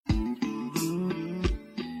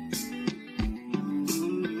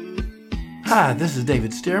Hi, this is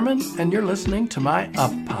David Stearman, and you're listening to my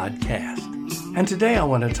Up podcast. And today I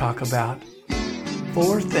want to talk about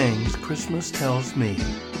 4 things Christmas tells me.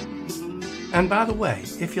 And by the way,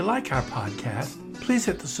 if you like our podcast, please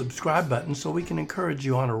hit the subscribe button so we can encourage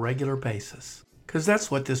you on a regular basis. Because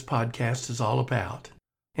that's what this podcast is all about.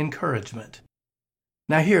 Encouragement.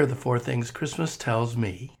 Now here are the 4 things Christmas tells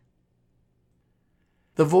me.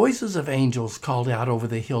 The voices of angels called out over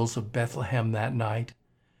the hills of Bethlehem that night,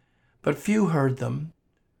 but few heard them.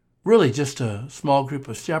 Really just a small group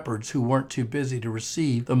of shepherds who weren't too busy to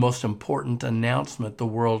receive the most important announcement the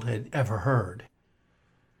world had ever heard.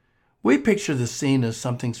 We picture the scene as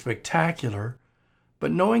something spectacular, but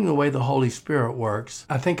knowing the way the Holy Spirit works,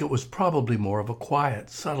 I think it was probably more of a quiet,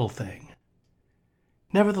 subtle thing.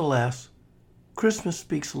 Nevertheless, Christmas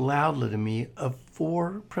speaks loudly to me of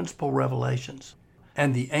 4 principal revelations,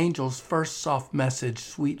 and the angel's first soft message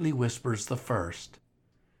sweetly whispers the first.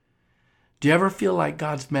 Do you ever feel like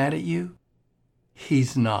God's mad at you?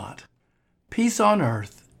 He's not. Peace on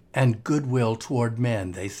earth and goodwill toward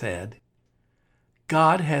men, they said.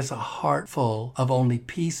 God has a heart full of only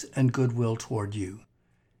peace and goodwill toward you,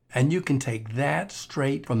 and you can take that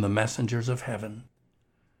straight from the messengers of heaven.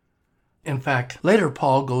 In fact, later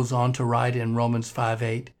Paul goes on to write in Romans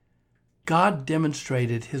 5:8, God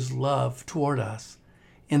demonstrated his love toward us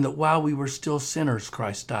in that while we were still sinners,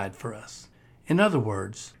 Christ died for us. In other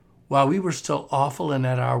words, while we were still awful and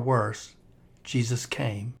at our worst, Jesus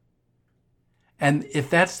came. And if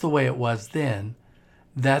that's the way it was then,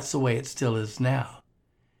 that's the way it still is now.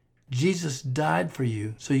 Jesus died for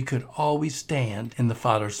you so you could always stand in the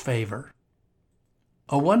Father's favor.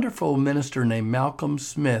 A wonderful minister named Malcolm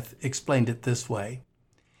Smith explained it this way.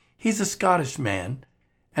 He's a Scottish man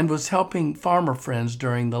and was helping farmer friends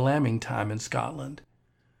during the lambing time in Scotland.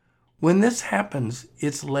 When this happens,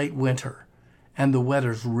 it's late winter and the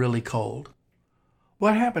weather's really cold.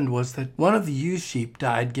 What happened was that one of the ewe sheep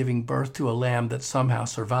died giving birth to a lamb that somehow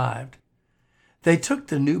survived. They took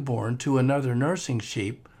the newborn to another nursing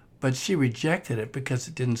sheep, but she rejected it because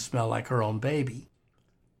it didn't smell like her own baby.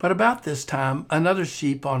 But about this time, another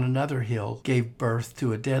sheep on another hill gave birth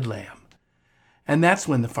to a dead lamb. And that's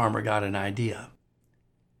when the farmer got an idea.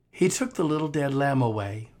 He took the little dead lamb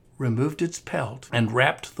away, removed its pelt, and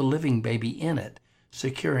wrapped the living baby in it,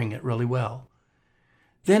 securing it really well.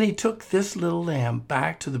 Then he took this little lamb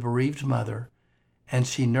back to the bereaved mother, and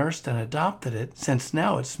she nursed and adopted it since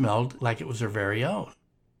now it smelled like it was her very own.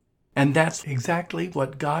 And that's exactly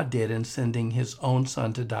what God did in sending his own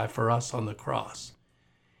son to die for us on the cross.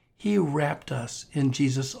 He wrapped us in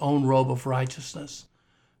Jesus' own robe of righteousness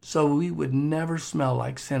so we would never smell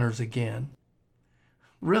like sinners again.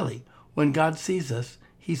 Really, when God sees us,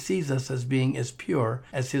 he sees us as being as pure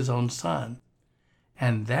as his own son.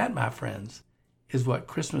 And that, my friends, is what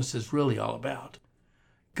Christmas is really all about.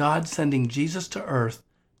 God sending Jesus to earth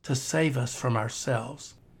to save us from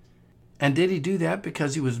ourselves. And did he do that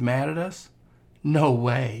because he was mad at us? No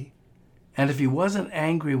way. And if he wasn't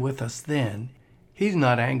angry with us then, he's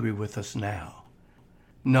not angry with us now.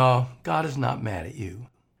 No, God is not mad at you.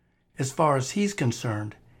 As far as he's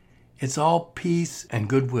concerned, it's all peace and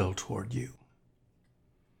goodwill toward you.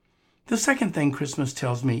 The second thing Christmas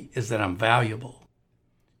tells me is that I'm valuable.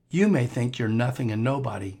 You may think you're nothing and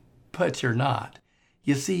nobody, but you're not.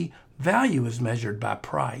 You see, value is measured by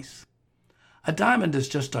price. A diamond is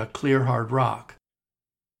just a clear, hard rock.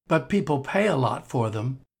 But people pay a lot for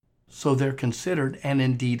them, so they're considered, and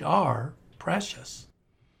indeed are, precious.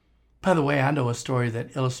 By the way, I know a story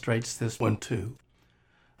that illustrates this one too.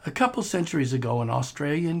 A couple centuries ago, an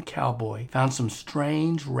Australian cowboy found some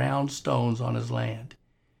strange round stones on his land.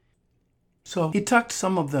 So he tucked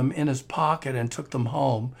some of them in his pocket and took them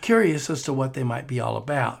home, curious as to what they might be all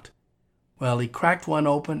about. Well, he cracked one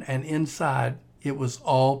open, and inside it was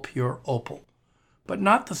all pure opal, but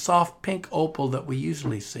not the soft pink opal that we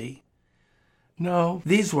usually see. No,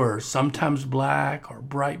 these were sometimes black or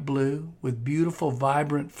bright blue, with beautiful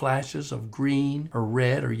vibrant flashes of green or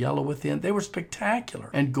red or yellow within. They were spectacular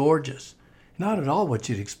and gorgeous, not at all what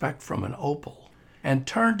you'd expect from an opal, and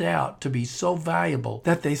turned out to be so valuable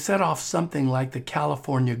that they set off something like the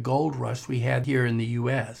California gold rush we had here in the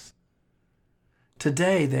U.S.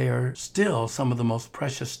 Today, they are still some of the most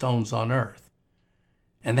precious stones on earth.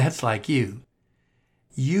 And that's like you.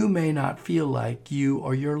 You may not feel like you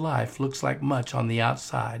or your life looks like much on the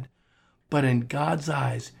outside, but in God's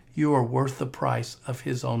eyes, you are worth the price of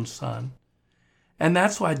his own son. And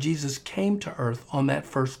that's why Jesus came to earth on that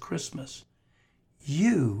first Christmas.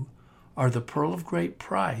 You are the pearl of great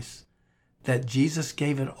price that Jesus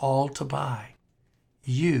gave it all to buy.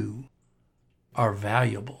 You are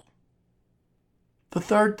valuable. The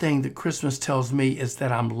third thing that Christmas tells me is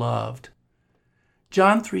that I'm loved.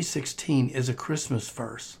 John 3:16 is a Christmas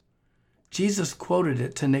verse. Jesus quoted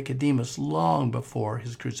it to Nicodemus long before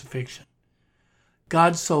his crucifixion.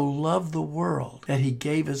 God so loved the world that he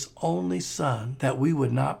gave his only Son that we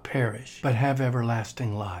would not perish but have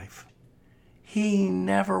everlasting life. He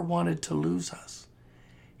never wanted to lose us.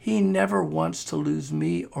 He never wants to lose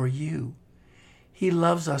me or you. He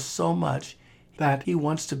loves us so much that he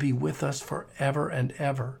wants to be with us forever and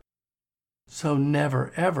ever. So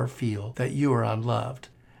never ever feel that you are unloved.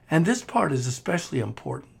 And this part is especially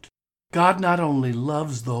important. God not only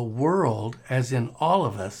loves the world, as in all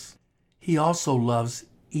of us, he also loves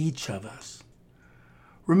each of us.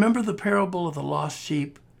 Remember the parable of the lost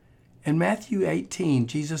sheep? In Matthew 18,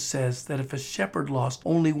 Jesus says that if a shepherd lost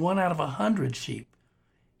only one out of 100 sheep,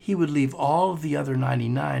 he would leave all of the other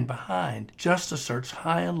 99 behind just to search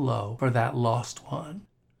high and low for that lost one.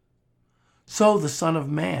 So the Son of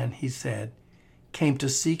Man, he said, came to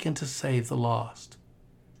seek and to save the lost.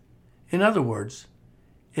 In other words,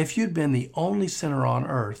 if you'd been the only sinner on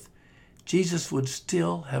earth, Jesus would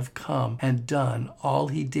still have come and done all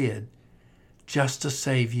he did just to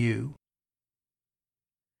save you.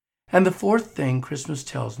 And the fourth thing Christmas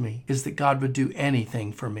tells me is that God would do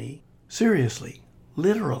anything for me. Seriously,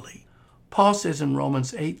 literally. Paul says in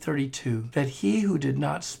Romans 8:32 that he who did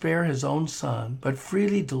not spare his own Son, but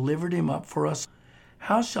freely delivered him up for us,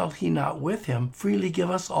 how shall he not with him freely give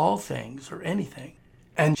us all things or anything?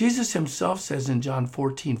 And Jesus himself says in John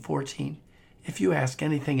 14:14, if you ask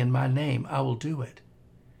anything in my name, I will do it.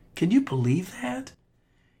 Can you believe that?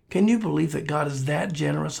 Can you believe that God is that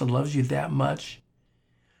generous and loves you that much?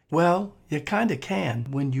 Well, you kind of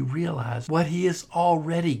can when you realize what he has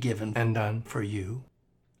already given and done for you.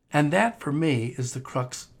 And that, for me, is the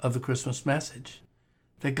crux of the Christmas message.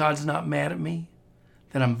 That God's not mad at me,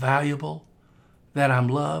 that I'm valuable, that I'm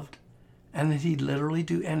loved, and that he'd literally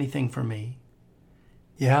do anything for me.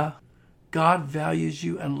 Yeah, God values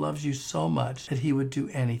you and loves you so much that he would do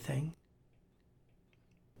anything.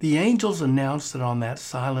 The angels announced it on that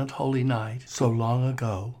silent, holy night so long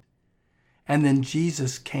ago. And then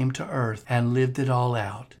Jesus came to earth and lived it all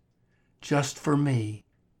out, just for me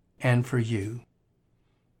and for you.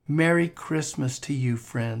 Merry Christmas to you,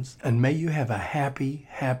 friends, and may you have a happy,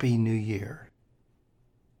 happy New Year.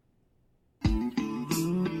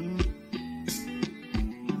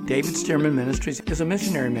 David Stearman Ministries is a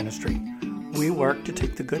missionary ministry. We work to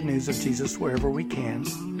take the good news of Jesus wherever we can,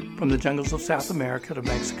 from the jungles of South America to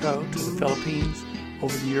Mexico to the Philippines,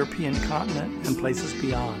 over the European continent, and places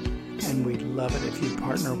beyond. And we'd love it if you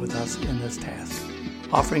partner with us in this task.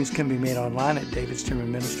 Offerings can be made online at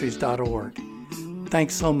davidstearmanministries.org.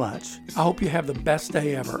 Thanks so much. I hope you have the best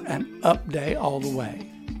day ever and up day all the way.